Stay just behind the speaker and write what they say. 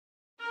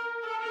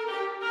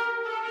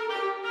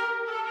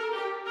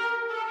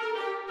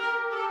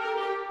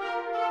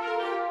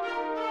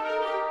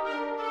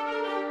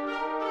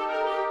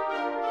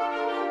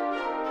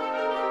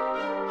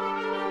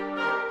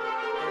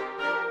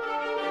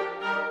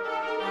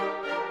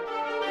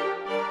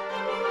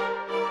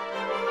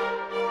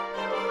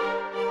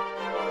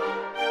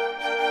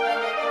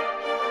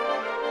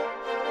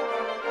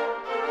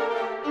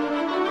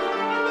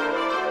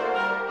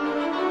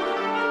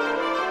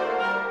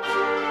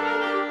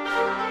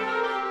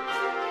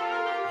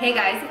Hey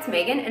guys, it's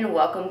Megan and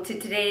welcome to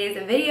today's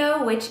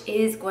video, which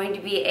is going to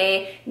be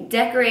a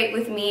decorate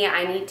with me.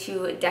 I need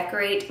to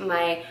decorate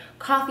my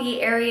coffee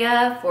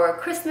area for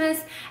Christmas,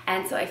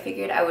 and so I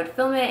figured I would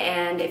film it,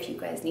 and if you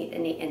guys need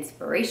any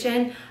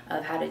inspiration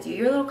of how to do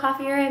your little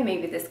coffee area,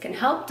 maybe this can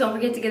help. Don't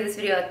forget to give this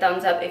video a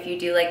thumbs up if you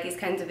do like these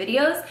kinds of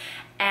videos.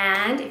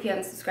 And if you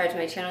haven't subscribed to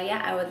my channel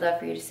yet, I would love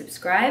for you to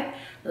subscribe.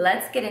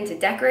 Let's get into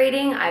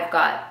decorating. I've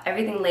got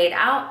everything laid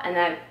out and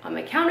I'm on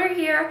my counter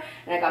here,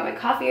 and I got my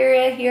coffee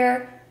area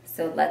here.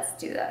 So let's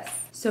do this.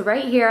 So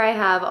right here I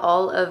have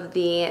all of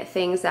the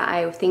things that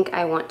I think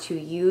I want to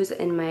use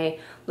in my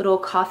little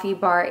coffee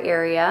bar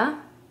area.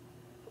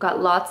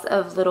 Got lots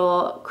of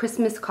little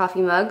Christmas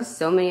coffee mugs.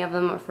 So many of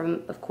them are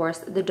from, of course,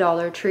 the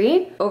Dollar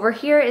Tree. Over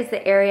here is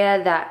the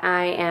area that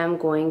I am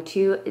going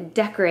to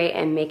decorate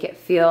and make it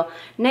feel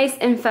nice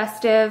and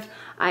festive.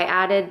 I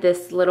added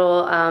this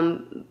little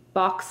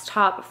box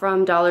top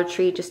from Dollar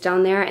Tree just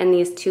down there, and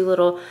these two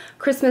little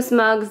Christmas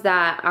mugs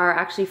that are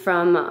actually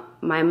from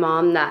my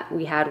mom that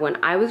we had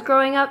when I was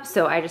growing up,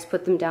 so I just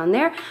put them down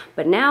there.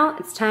 But now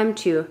it's time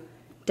to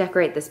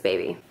decorate this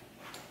baby.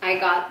 I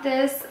got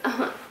this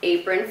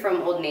apron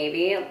from Old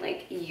Navy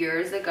like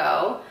years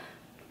ago,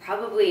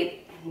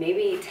 probably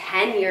maybe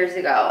 10 years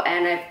ago,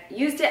 and I've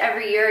used it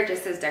every year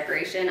just as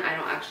decoration. I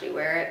don't actually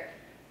wear it,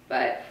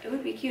 but it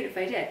would be cute if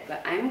I did.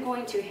 But I'm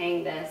going to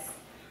hang this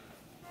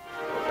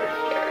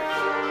over here.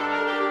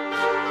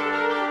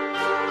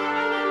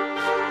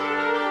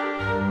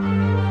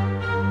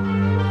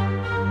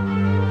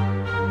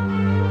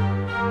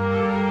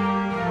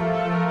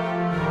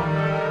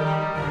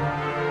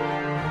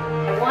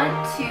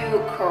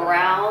 To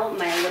corral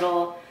my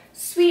little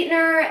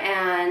sweetener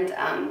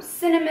and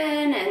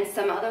cinnamon and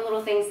some other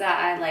little things that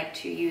I like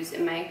to use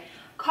in my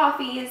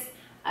coffees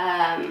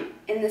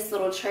in this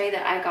little tray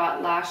that I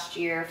got last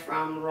year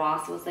from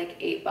Ross. It was like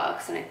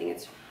 $8 and I think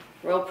it's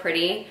real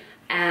pretty.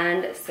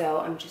 And so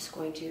I'm just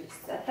going to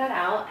set that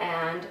out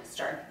and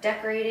start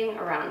decorating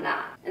around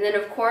that. And then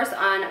of course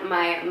on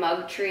my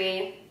mug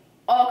tree,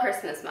 all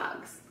Christmas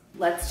mugs.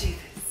 Let's do this.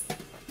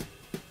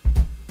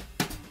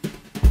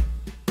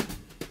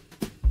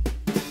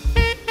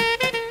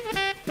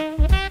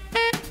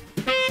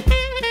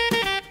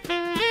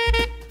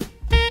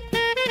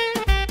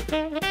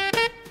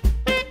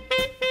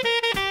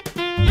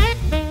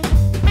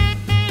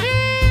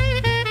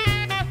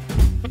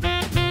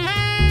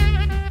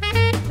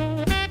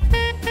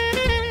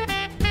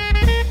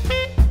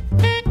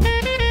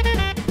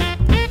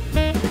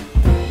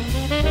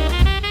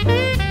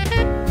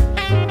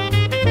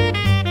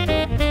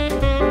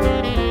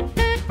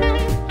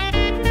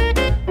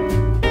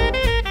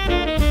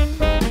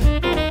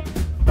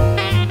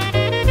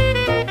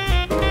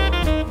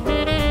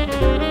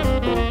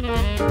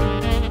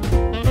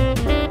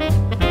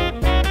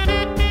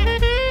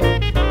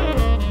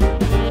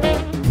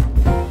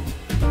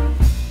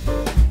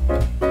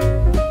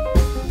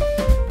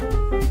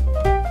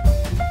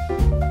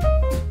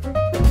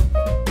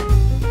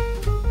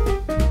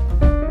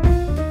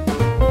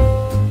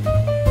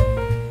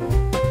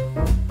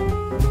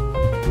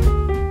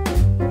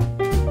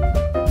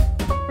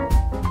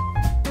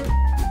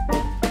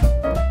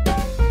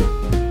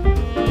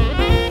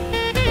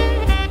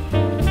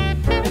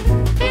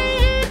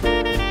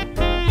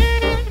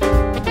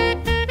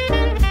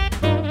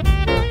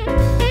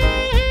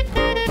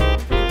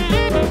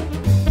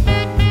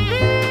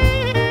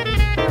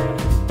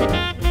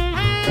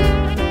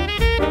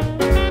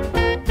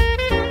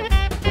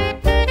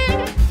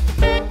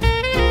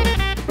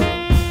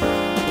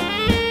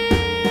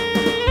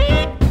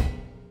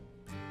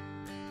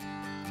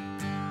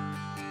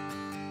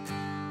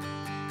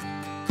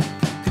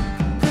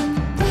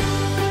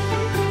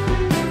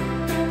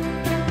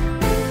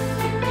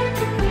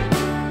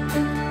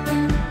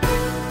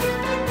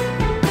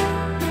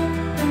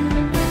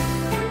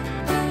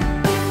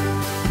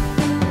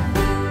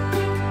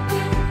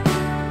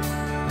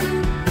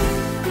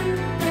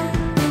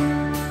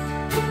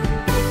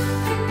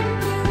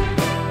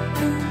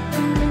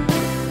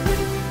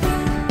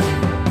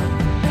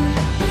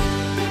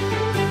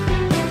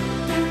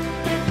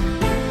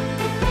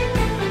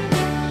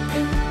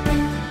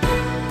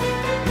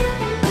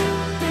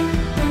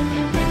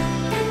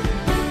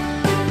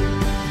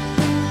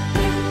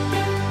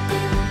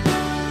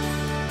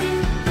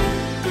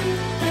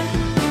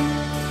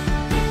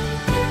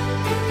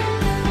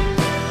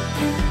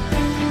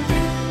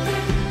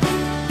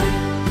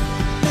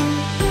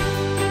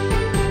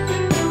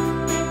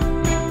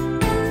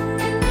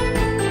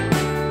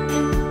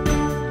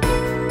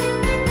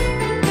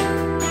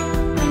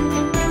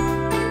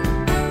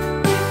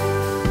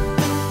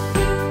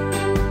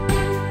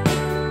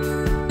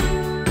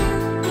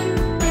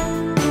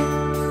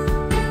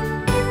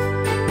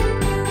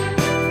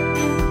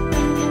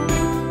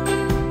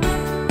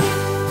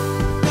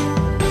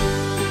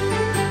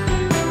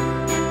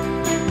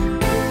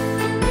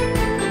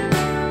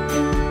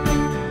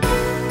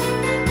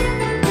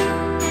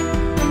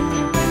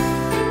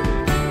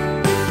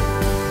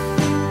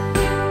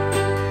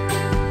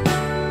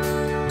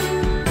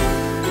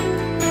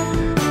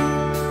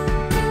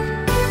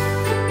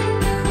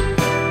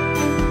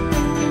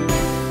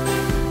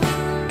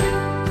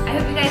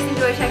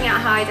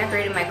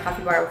 my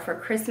coffee bar for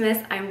Christmas.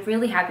 I'm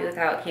really happy with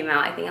how it came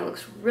out. I think it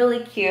looks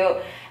really cute.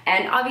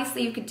 And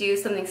obviously you could do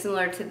something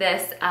similar to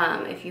this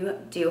if you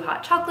do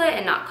hot chocolate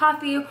and not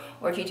coffee,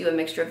 or if you do a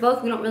mixture of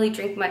both. We don't really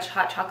drink much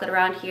hot chocolate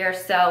around here,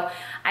 so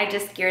I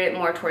just geared it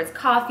more towards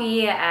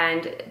coffee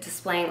and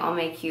displaying all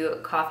my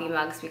cute coffee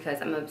mugs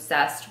because I'm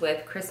obsessed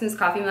with Christmas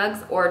coffee mugs,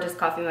 or just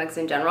coffee mugs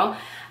in general.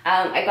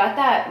 I got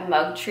that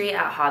mug tree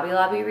at Hobby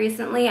Lobby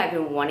recently. I've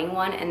been wanting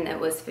one, and it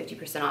was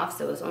 50% off,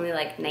 so it was only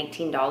like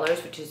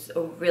 $19, which is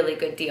a really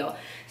good deal.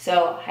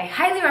 So I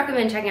highly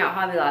recommend checking out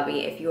Hobby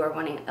Lobby if you are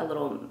wanting a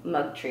little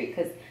mug tree,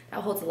 because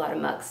that holds a lot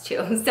of mugs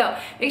too. So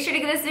make sure to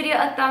give this video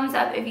a thumbs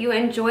up if you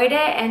enjoyed it,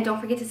 and don't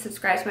forget to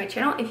subscribe to my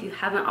channel if you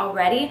haven't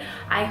already.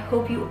 I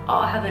hope you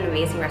all have an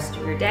amazing rest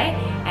of your day,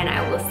 and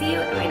I will see you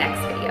in my next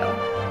video.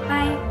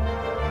 Bye.